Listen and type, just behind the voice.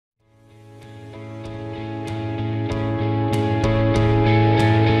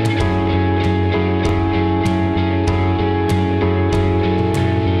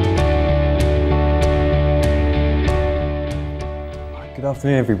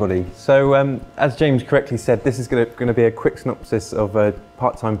afternoon, everybody. So, as James correctly said, this is going to be a quick synopsis of a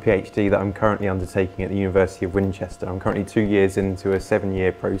part-time PhD that I'm currently undertaking at the University of Winchester. I'm currently 2 years into a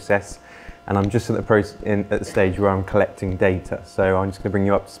 7-year process, and I'm just at the stage where I'm collecting data. So I'm just going to bring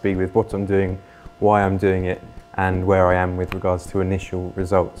you up to speed with what I'm doing, why I'm doing it, and where I am with regards to initial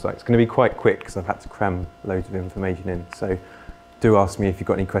results. So it's going to be quite quick because I've had to cram loads of information in. So do ask me if you've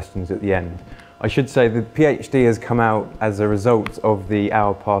got any questions at the end. I should say the PhD has come out as a result of the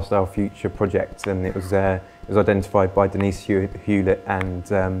Our Past, Our Future project, and it was identified by Denise Hewlett and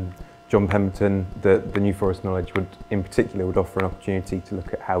John Pemberton that the New Forest Knowledge in particular would offer an opportunity to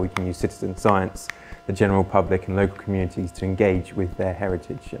look at how we can use citizen science, the general public and local communities to engage with their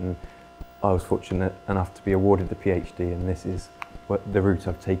heritage. And I was fortunate enough to be awarded the PhD, and this is the route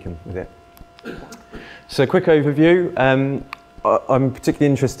I've taken with it. So, quick overview. I'm particularly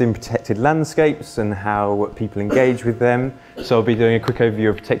interested in protected landscapes and how people engage with them. So I'll be doing a quick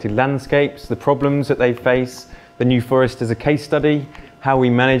overview of protected landscapes, the problems that they face, the New Forest as a case study, how we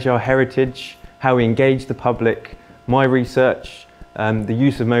manage our heritage, how we engage the public, my research, the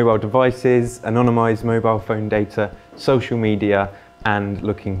use of mobile devices, anonymised mobile phone data, social media, and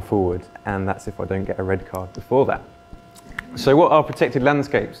looking forward. And that's if I don't get a red card before that. So what are protected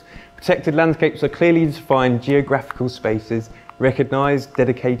landscapes? Protected landscapes are clearly defined geographical spaces recognised,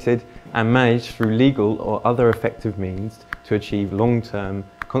 dedicated and managed through legal or other effective means to achieve long-term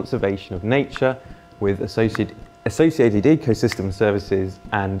conservation of nature with associated ecosystem services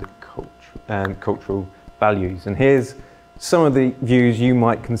and cultural values. And here's some of the views you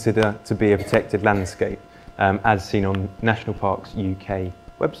might consider to be a protected landscape as seen on National Parks UK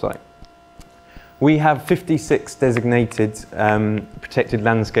website. We have 56 designated protected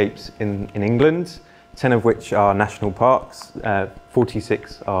landscapes in England, 10 of which are national parks,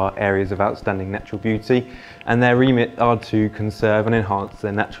 46 are areas of outstanding natural beauty, and their remit are to conserve and enhance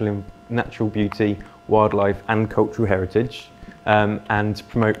their natural beauty, wildlife and cultural heritage, and to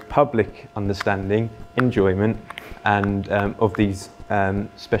promote public understanding, enjoyment and of these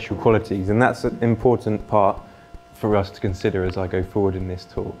special qualities. And that's an important part for us to consider as I go forward in this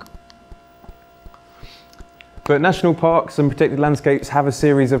talk. But national parks and protected landscapes have a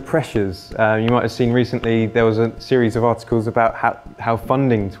series of pressures. You might have seen recently there was a series of articles about how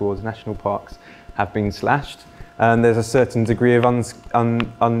funding towards national parks have been slashed. There's a certain degree of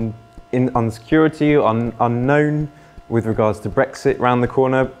insecurity, unknown with regards to Brexit around the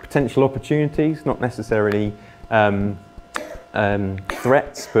corner, potential opportunities, not necessarily threats,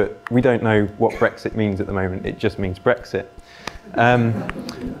 but we don't know what Brexit means at the moment. It just means Brexit.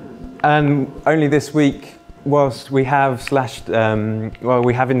 And only this week, whilst we have slashed,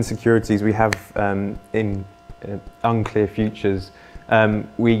 we have insecurities, we have unclear futures,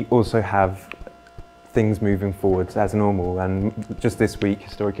 we also have things moving forward as normal. And just this week,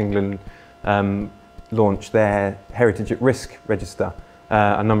 Historic England launched their Heritage at Risk register,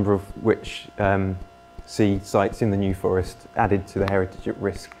 a number of which see sites in the New Forest added to the Heritage at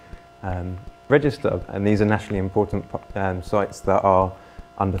Risk register. And these are nationally important sites that are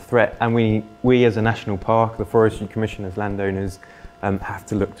under threat, and we as a national park, the Forestry Commission as landowners, have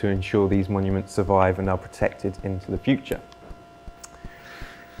to look to ensure these monuments survive and are protected into the future.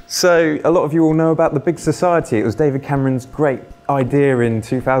 So a lot of you all know about the Big Society. It was David Cameron's great idea in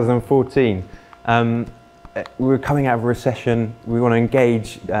 2014. We were coming out of a recession. We want to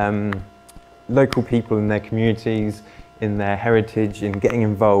engage local people in their communities, in their heritage, in getting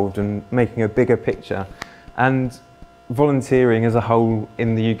involved and making a bigger picture. And volunteering as a whole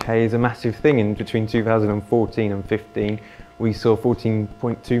in the UK is a massive thing. In between 2014 and 15, we saw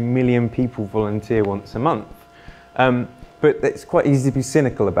 14.2 million people volunteer once a month. But it's quite easy to be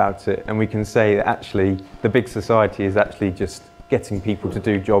cynical about it, and we can say that actually the Big Society is actually just getting people to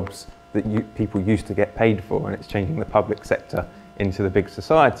do jobs that people used to get paid for, and it's changing the public sector into the Big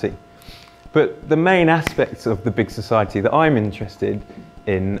Society. But the main aspects of the Big Society that I'm interested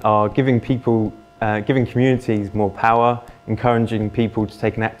in are giving communities more power, encouraging people to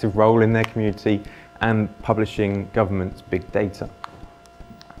take an active role in their community, and publishing government's big data.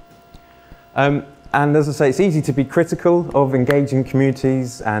 And as I say, it's easy to be critical of engaging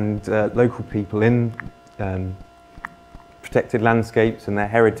communities and local people in protected landscapes and their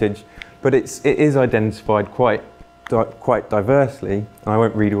heritage, but it is identified quite diversely, and I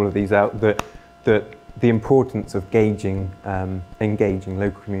won't read all of these out, that the importance of engaging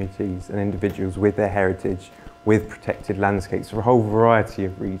local communities and individuals with their heritage, with protected landscapes for a whole variety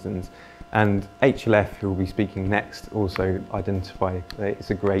of reasons. And HLF, who will be speaking next, also identify that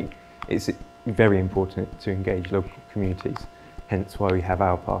it's very important to engage local communities, hence why we have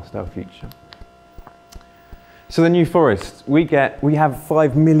Our Past, Our Future. So the New Forest, we have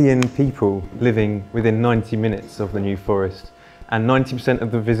 5 million people living within 90 minutes of the New Forest, and 90%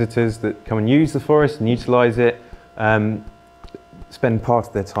 of the visitors that come and use the forest and utilise it spend part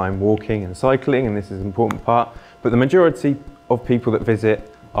of their time walking and cycling, and this is an important part, but the majority of people that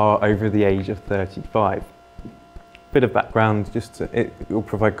visit are over the age of 35. Bit of background, it will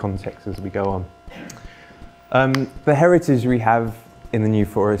provide context as we go on. The heritage we have in the New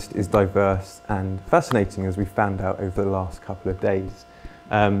Forest is diverse and fascinating, as we found out over the last couple of days.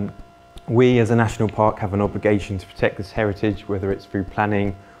 We as a national park have an obligation to protect this heritage, whether it's through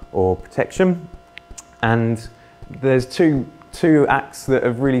planning or protection. And there's two acts that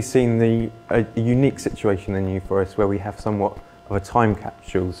have really seen a unique situation in the New Forest, where we have somewhat of a time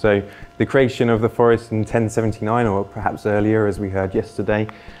capsule. So the creation of the forest in 1079, or perhaps earlier, as we heard yesterday,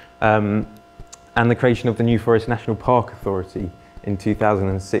 and the creation of the New Forest National Park Authority in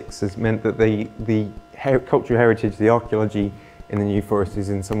 2006 has meant that the cultural heritage, the archaeology in the New Forest is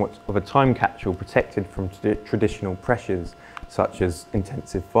in somewhat of a time capsule, protected from traditional pressures such as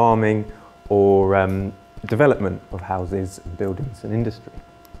intensive farming or development of houses and buildings and industry.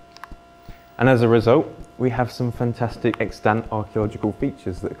 And as a result, we have some fantastic extant archaeological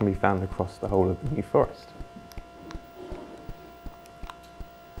features that can be found across the whole of the New Forest.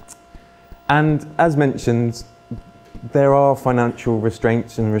 And as mentioned, there are financial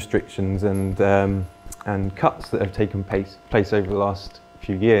restraints and restrictions and cuts that have taken place over the last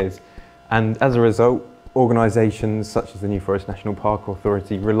few years. And as a result, organisations such as the New Forest National Park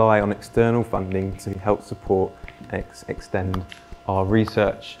Authority rely on external funding to help support and extend our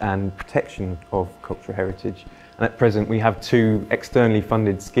research and protection of cultural heritage. And at present, we have 2 externally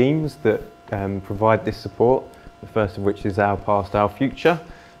funded schemes that provide this support. The first of which is Our Past, Our Future,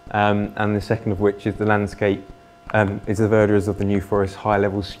 and the second of which is the Landscape is the Verdures of the New Forest High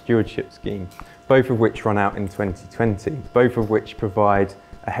Level Stewardship Scheme, both of which run out in 2020, both of which provide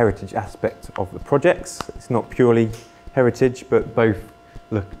a heritage aspect of the projects. It's not purely heritage, but both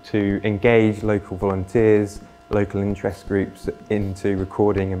look to engage local volunteers, local interest groups into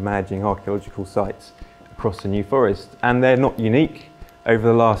recording and managing archaeological sites across the New Forest. And they're not unique. Over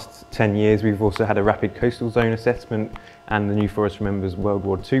the last 10 years, we've also had a rapid coastal zone assessment and the New Forest Remembers World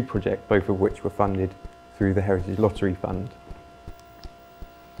War II project, both of which were funded through the Heritage Lottery Fund.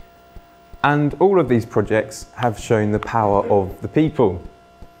 And all of these projects have shown the power of the people.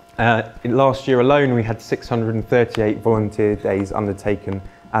 Last year alone, we had 638 volunteer days undertaken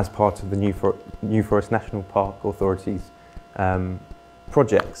as part of the New Forest National Park Authority's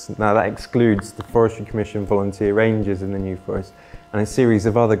projects. Now that excludes the Forestry Commission volunteer rangers in the New Forest and a series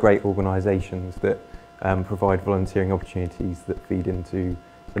of other great organisations that provide volunteering opportunities that feed into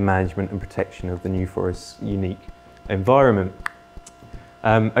the management and protection of the New Forest's unique environment.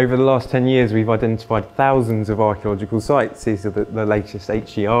 Over the last 10 years, we've identified thousands of archaeological sites. These are the latest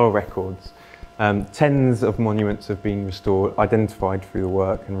HER records. Tens of monuments have been restored, identified through the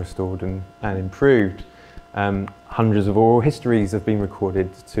work, and restored and improved. Hundreds of oral histories have been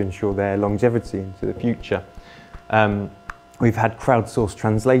recorded to ensure their longevity into the future. We've had crowdsourced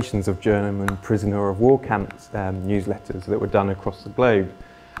translations of German prisoner of war camps newsletters that were done across the globe.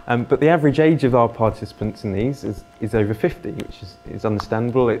 But the average age of our participants in these is over 50, which is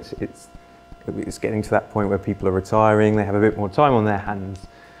understandable. It's getting to that point where people are retiring, they have a bit more time on their hands.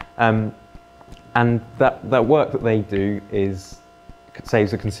 And that work that they do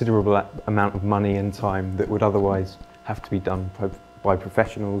saves a considerable amount of money and time that would otherwise have to be done by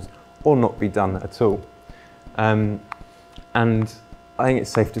professionals or not be done at all. And I think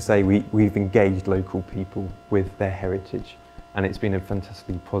it's safe to say we've engaged local people with their heritage, and it's been a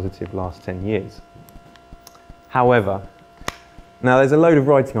fantastically positive last 10 years. However, now there's a load of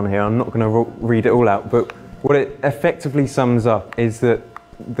writing on here, I'm not going to read it all out, but what it effectively sums up is that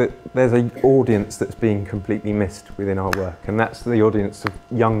there's an audience that's being completely missed within our work, and that's the audience of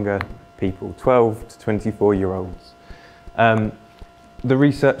younger people, 12 to 24-year-olds. The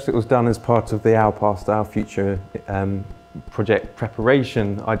research that was done as part of the Our Past, Our Future project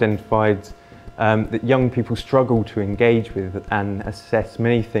preparation identified that young people struggle to engage with and assess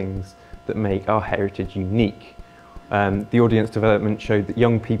many things that make our heritage unique. The audience development showed that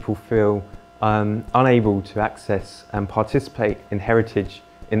young people feel unable to access and participate in the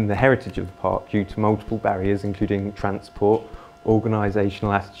heritage of the park due to multiple barriers, including transport,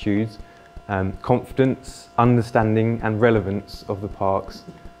 organisational attitudes, confidence, understanding and relevance of the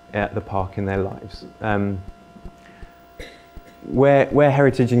park in their lives. Where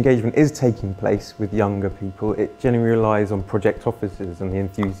heritage engagement is taking place with younger people, it generally relies on project officers and the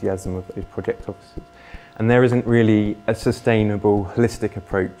enthusiasm of those project officers. And there isn't really a sustainable, holistic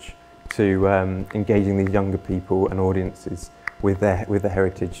approach to engaging these younger people and audiences with the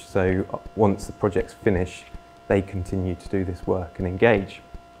heritage. So once the project's finished, they continue to do this work and engage.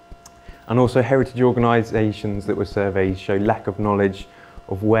 And also heritage organisations that were surveyed show lack of knowledge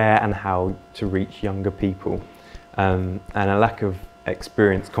of where and how to reach younger people, and a lack of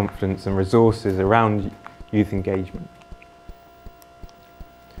experience, confidence and resources around youth engagement.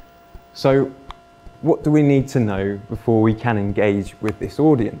 So what do we need to know before we can engage with this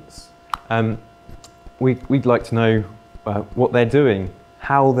audience? We'd like to know what they're doing,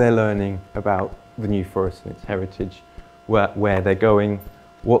 how they're learning about the New Forest and its heritage, where they're going,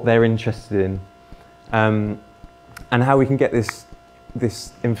 what they're interested in, and how we can get this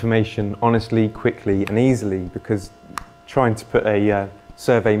information honestly, quickly and easily, because trying to put a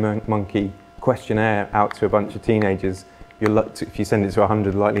survey monkey questionnaire out to a bunch of teenagers, if you send it to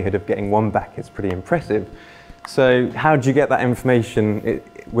 100, the likelihood of getting one back is pretty impressive. So how do you get that information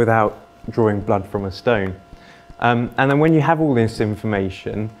without drawing blood from a stone? And then when you have all this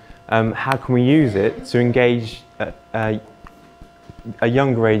information, how can we use it to engage a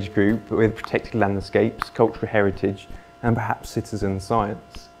younger age group with protected landscapes, cultural heritage, and perhaps citizen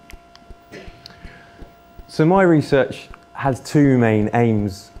science? So my research has two main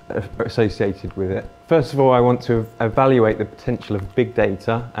aims associated with it. First of all, I want to evaluate the potential of big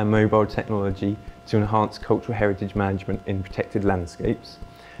data and mobile technology to enhance cultural heritage management in protected landscapes.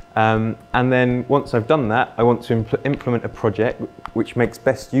 And then once I've done that, I want to implement a project which makes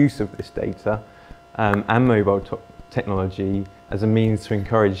best use of this data and mobile technology as a means to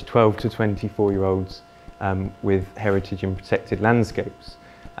encourage 12 to 24-year-olds with heritage in protected landscapes.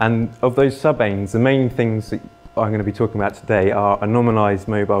 And of those sub-aims, the main things that I'm going to be talking about today are anonymised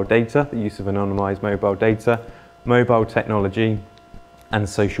mobile data, the use of anonymised mobile data, mobile technology, and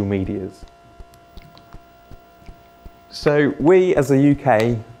social medias. So we as the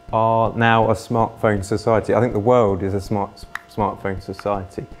UK are now a smartphone society. I think the world is a smartphone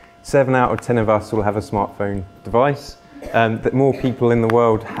society. 7 out of 10 of us will have a smartphone device. That more people in the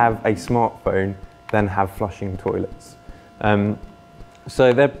world have a smartphone than have flushing toilets.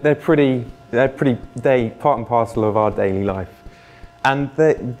 So they're part and parcel of our daily life. And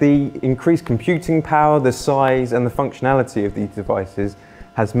the increased computing power, the size and the functionality of these devices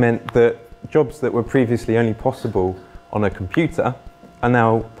has meant that jobs that were previously only possible on a computer are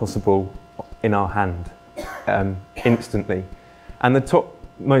now possible in our hand instantly. And the top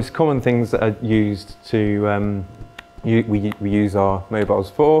most common things that are used to we use our mobiles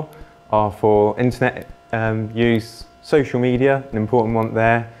for are for internet use, social media, an important one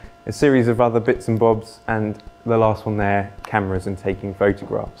there, a series of other bits and bobs, and the last one there, cameras and taking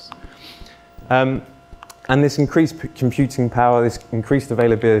photographs. And this increased computing power, this increased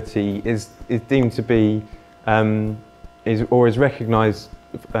availability is deemed to be, is recognised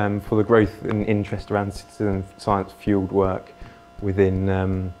for the growth and interest around citizen science fueled work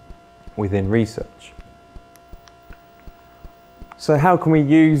within research. So how can we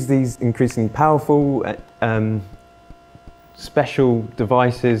use these increasingly powerful special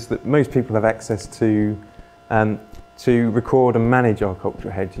devices that most people have access to record and manage our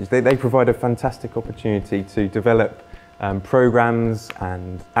cultural heritage? They provide a fantastic opportunity to develop programs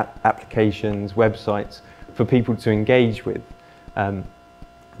and applications, websites for people to engage with.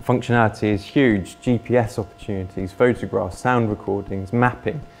 Functionality is huge, GPS opportunities, photographs, sound recordings,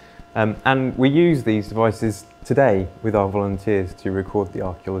 mapping. And we use these devices today with our volunteers to record the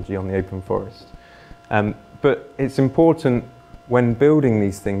archaeology on the open forest. But it's important when building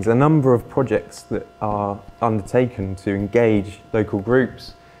these things, a number of projects that are undertaken to engage local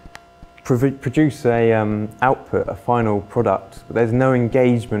groups produce a output, a final product, but there's no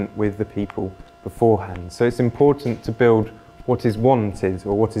engagement with the people beforehand. So it's important to build what is wanted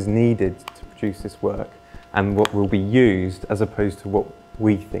or what is needed to produce this work and what will be used as opposed to what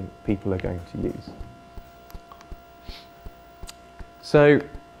we think people are going to use. So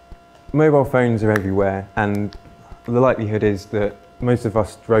mobile phones are everywhere, and the likelihood is that most of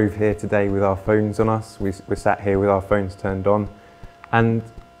us drove here today with our phones on us. We're sat here with our phones turned on, and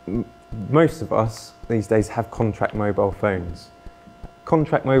most of us these days have contract mobile phones.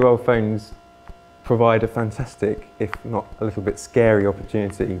 Contract mobile phones provide a fantastic, if not a little bit scary,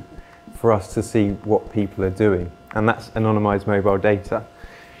 opportunity for us to see what people are doing, and that's anonymised mobile data.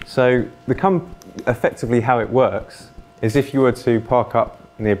 So effectively how it works is if you were to park up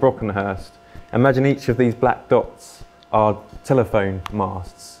near Brockenhurst, imagine each of these black dots are telephone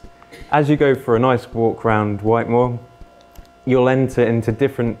masts. As you go for a nice walk around Whitemoor, you'll enter into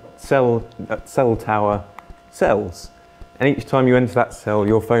different cell tower cells. And each time you enter that cell,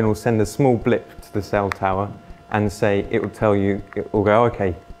 your phone will send a small blip to the cell tower and say, it will tell you, it will go,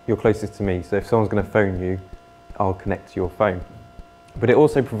 okay, you're closest to me. So if someone's going to phone you, I'll connect to your phone. But it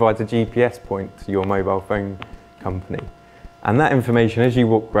also provides a GPS point to your mobile phone company. And that information, as you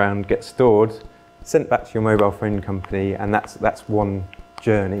walk around, gets stored, sent back to your mobile phone company, and that's one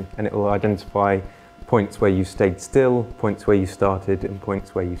journey. And it will identify points where you stayed still, points where you started, and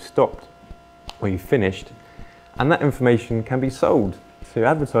points where you stopped, where you finished. And that information can be sold to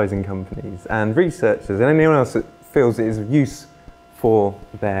advertising companies and researchers and anyone else that feels it is of use for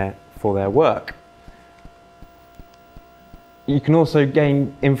their work. You can also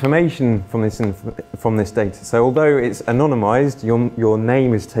gain information from this data. So although it's anonymized, your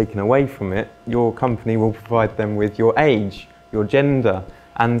name is taken away from it, your company will provide them with your age, your gender,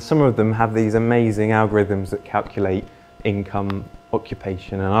 and some of them have these amazing algorithms that calculate income,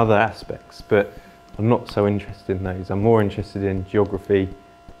 occupation, and other aspects. But I'm not so interested in those. I'm more interested in geography,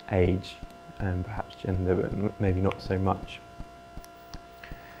 age, and perhaps gender, but maybe not so much.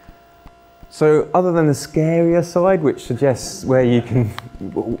 So other than the scarier side, which suggests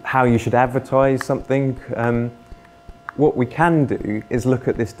how you should advertise something, what we can do is look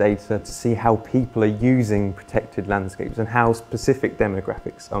at this data to see how people are using protected landscapes and how specific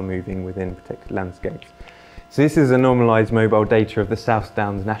demographics are moving within protected landscapes. So this is a normalised mobile data of the South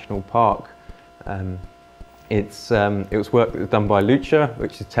Downs National Park. It was work that was done by Lucha,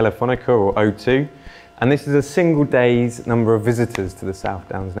 which is Telefonica or O2. And this is a single day's number of visitors to the South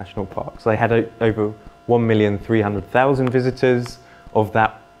Downs National Park. So they had over 1,300,000 visitors. Of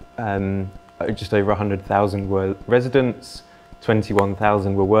that, just over 100,000 were residents,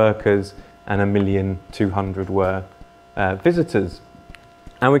 21,000 were workers, and 1,200,000 were visitors.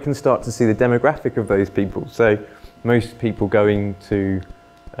 And we can start to see the demographic of those people. So most people going to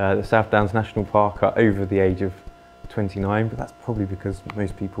the South Downs National Park are over the age of 29, but that's probably because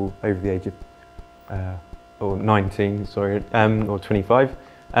most people over the age of or 19, sorry, or 25,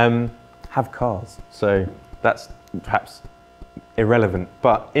 have cars. So that's perhaps irrelevant,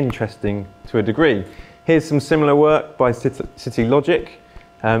 but interesting to a degree. Here's some similar work by City Logic,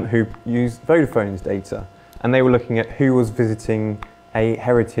 who used Vodafone's data, and they were looking at who was visiting a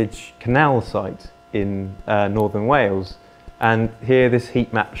heritage canal site in northern Wales. And here this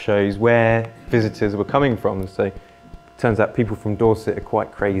heat map shows where visitors were coming from. So it turns out people from Dorset are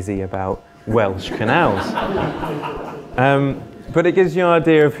quite crazy about Welsh canals. But it gives you an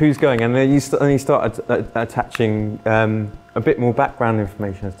idea of who's going, and then you start attaching a bit more background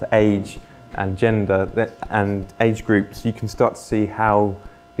information as to age and gender and age groups. You can start to see how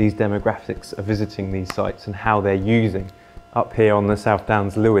these demographics are visiting these sites and how they're using. Up here on the South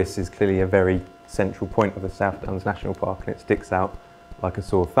Downs, Lewis is clearly a very central point of the South Downs National Park, and it sticks out like a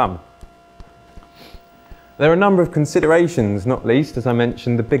sore thumb. There are a number of considerations, not least, as I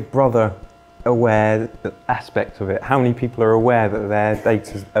mentioned, the Big Brother aware aspect of it. How many people are aware that their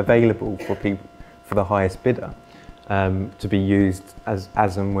data is available for people, for the highest bidder, to be used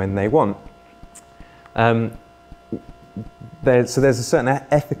as and when they want? So there's a certain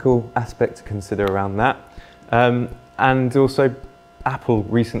ethical aspect to consider around that. And also Apple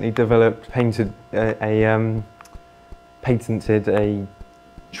recently patented a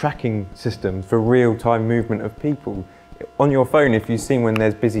tracking system for real-time movement of people. On your phone, if you've seen when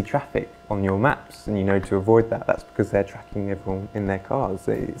there's busy traffic on your maps and you know to avoid that, that's because they're tracking everyone in their cars.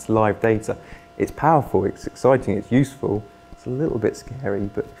 It's live data. It's powerful, it's exciting, it's useful. It's a little bit scary,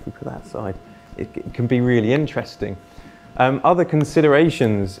 but if we put that aside, it can be really interesting. Other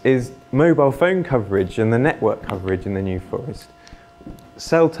considerations is mobile phone coverage and the network coverage in the New Forest.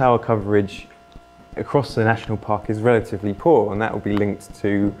 Cell tower coverage across the national park is relatively poor, and that will be linked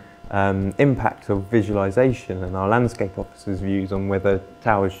to impact of visualization and our landscape officers' views on whether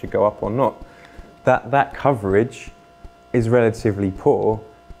towers should go up or not. That coverage is relatively poor,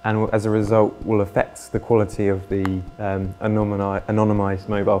 and as a result will affect the quality of the anonymized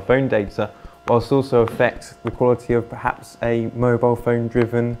mobile phone data, whilst also affect the quality of perhaps a mobile phone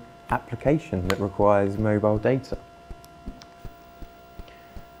driven application that requires mobile data.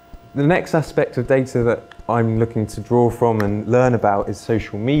 The next aspect of data that I'm looking to draw from and learn about is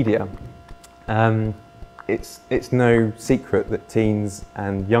social media. It's no secret that teens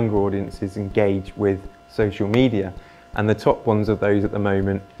and younger audiences engage with social media, and the top ones of those at the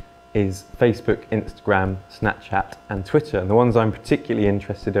moment is Facebook, Instagram, Snapchat and Twitter. And the ones I'm particularly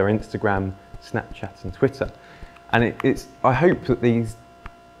interested in are Instagram, Snapchat and Twitter. And I hope that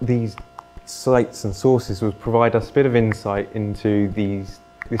these sites and sources will provide us a bit of insight into this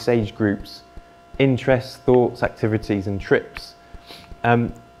age group's interests, thoughts, activities and trips.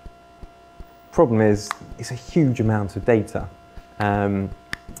 Problem is, it's a huge amount of data, and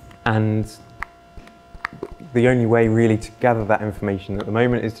the only way really to gather that information at the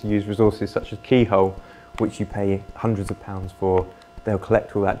moment is to use resources such as Keyhole, which you pay hundreds of pounds for. They'll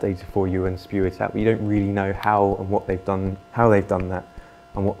collect all that data for you and spew it out, but you don't really know how and what they've done, how they've done that,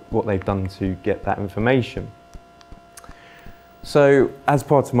 and what they've done to get that information. So as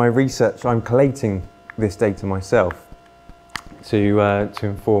part of my research, I'm collating this data myself to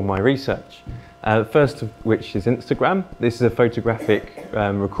inform my research. First of which is Instagram. This is a photographic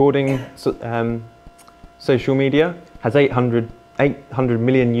recording social media. Has 800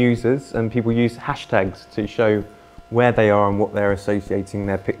 million users, and people use hashtags to show where they are and what they're associating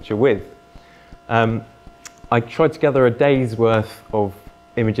their picture with. I tried to gather a day's worth of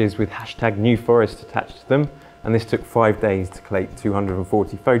images with hashtag New Forest attached to them, and this took 5 days to collate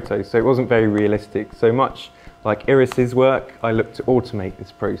 240 photos, so it wasn't very realistic. So much like Iris's work, I looked to automate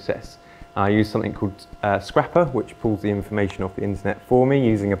this process. I used something called Scrapper, which pulls the information off the internet for me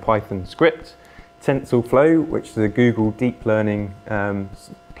using a Python script. TensorFlow, which is a Google deep learning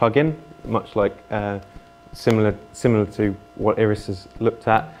plugin, much like similar to what Iris has looked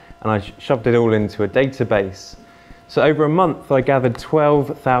at, and I shoved it all into a database. So over a month, I gathered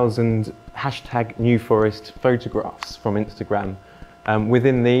 12,000 hashtag New Forest photographs from Instagram.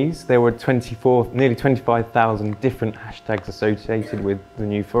 Within these, there were nearly 25,000 different hashtags associated with the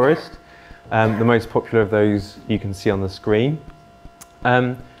New Forest. The most popular of those you can see on the screen.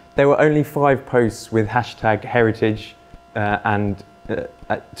 There were only 5 posts with hashtag heritage and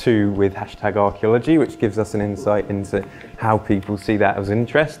 2 with hashtag archaeology, which gives us an insight into how people see that as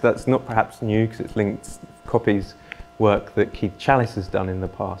interest. That's not perhaps new because it's linked, copies work that Keith Chalice has done in the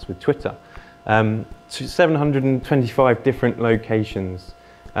past with Twitter. 725 different locations,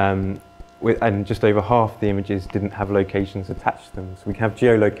 and just over half the images didn't have locations attached to them. So we can have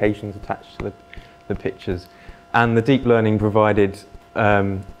geolocations attached to the pictures. And the deep learning provided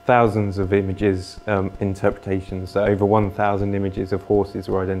thousands of images interpretations. So over 1,000 images of horses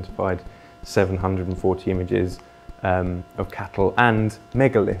were identified, 740 images of cattle, and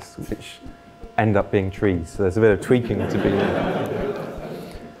megaliths, which end up being trees. So there's a bit of tweaking to be done.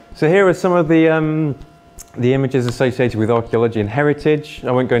 So here are some of the images associated with archaeology and heritage.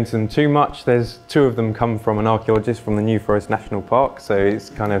 I won't go into them too much. There's 2 of them come from an archaeologist from the New Forest National Park, so it's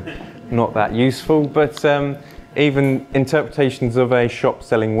kind of not that useful. But even interpretations of a shop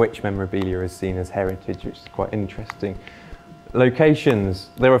selling witch memorabilia is seen as heritage, which is quite interesting. Locations.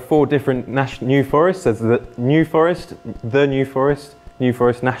 There are 4 different New Forests. There's the New Forest, New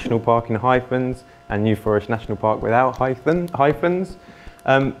Forest National Park in hyphens, and New Forest National Park without hyphens.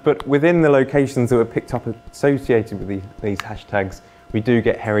 But within the locations that were picked up associated with these hashtags, we do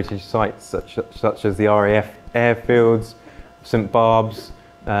get heritage sites such as the RAF airfields, St Barb's,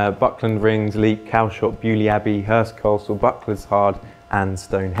 Buckland Rings, Leek, Cowshot, Beaulieu Abbey, Hurst Castle, Buckler's Hard, and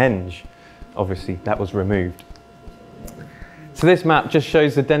Stonehenge. Obviously, that was removed. So this map just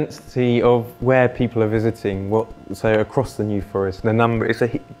shows the density of where people are visiting, so across the New Forest. It's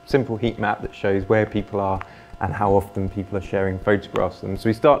a simple heat map that shows where people are and how often people are sharing photographs of them. So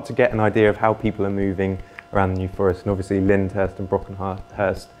we start to get an idea of how people are moving around the New Forest, and obviously Lyndhurst and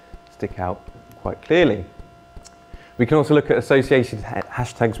Brockenhurst stick out quite clearly. We can also look at associated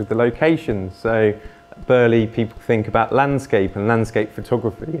hashtags with the locations. So Burley, people think about landscape and landscape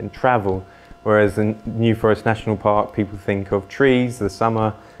photography and travel, whereas in New Forest National Park, people think of trees, the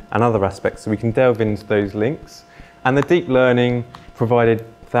summer, and other aspects. So we can delve into those links. And the deep learning provided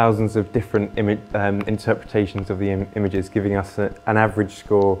thousands of different interpretations of the images, giving us an average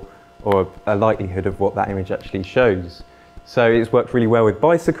score or a likelihood of what that image actually shows. So it's worked really well with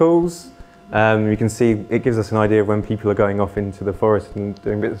bicycles. You can see it gives us an idea of when people are going off into the forest and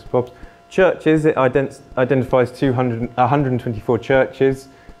doing bits and bobs. Churches, it identifies 124 churches,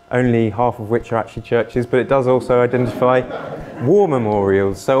 only half of which are actually churches, but it does also identify war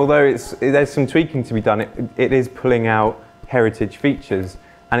memorials. So although there's some tweaking to be done, it is pulling out heritage features,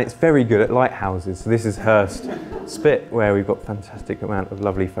 and it's very good at lighthouses. So this is Hurst Spit, where we've got a fantastic amount of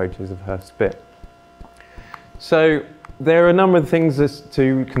lovely photos of Hurst Spit. So there are a number of things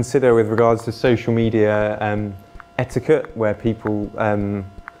to consider with regards to social media etiquette, where people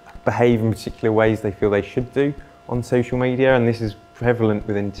behave in particular ways they feel they should do on social media, and this is prevalent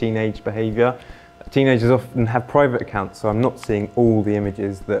within teenage behaviour. Teenagers often have private accounts, so I'm not seeing all the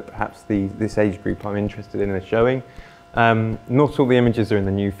images that perhaps this age group I'm interested in are showing. Not all the images are in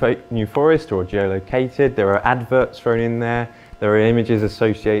the New Forest or geolocated. There are adverts thrown in there. There are issues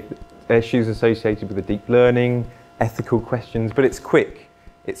associated with the deep learning, ethical questions, but it's quick,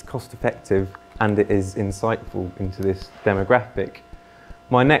 it's cost effective, and it is insightful into this demographic.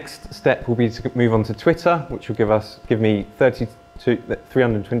 My next step will be to move on to Twitter, which will give me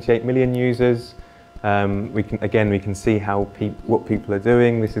 328 million users, We can see how what people are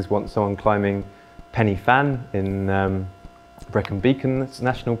doing. This is someone climbing Penny Fan in Brecon Beacon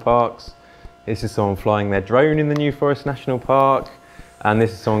National Parks. This is someone flying their drone in the New Forest National Park. And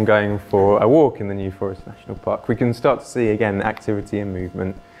this is someone going for a walk in the New Forest National Park. We can start to see, again, activity and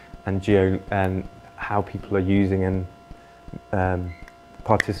movement and how people are using and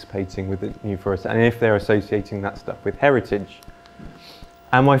participating with the New Forest, and if they're associating that stuff with heritage.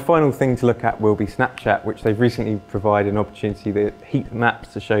 And my final thing to look at will be Snapchat, which they've recently provided an opportunity, the heat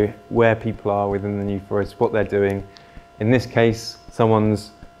maps, to show where people are within the New Forest, what they're doing. In this case,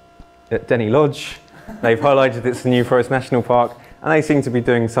 someone's at Denny Lodge. They've highlighted it's the New Forest National Park, and they seem to be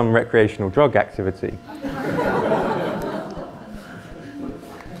doing some recreational drug activity.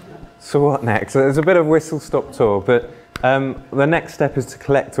 So what next? So there's a bit of whistle-stop tour, but the next step is to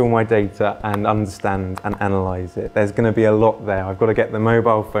collect all my data and understand and analyse it. There's going to be a lot there. I've got to get the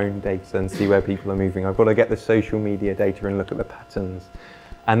mobile phone data and see where people are moving. I've got to get the social media data and look at the patterns.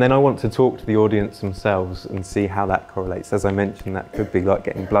 And then I want to talk to the audience themselves and see how that correlates. As I mentioned, that could be like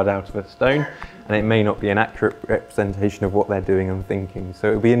getting blood out of a stone, and it may not be an accurate representation of what they're doing and thinking. So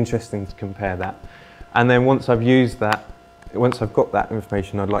it'll be interesting to compare that. And then once I've used that, once I've got that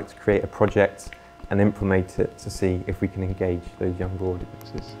information, I'd like to create a project and implement it to see if we can engage those younger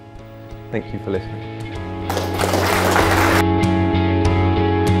audiences. Thank you for listening.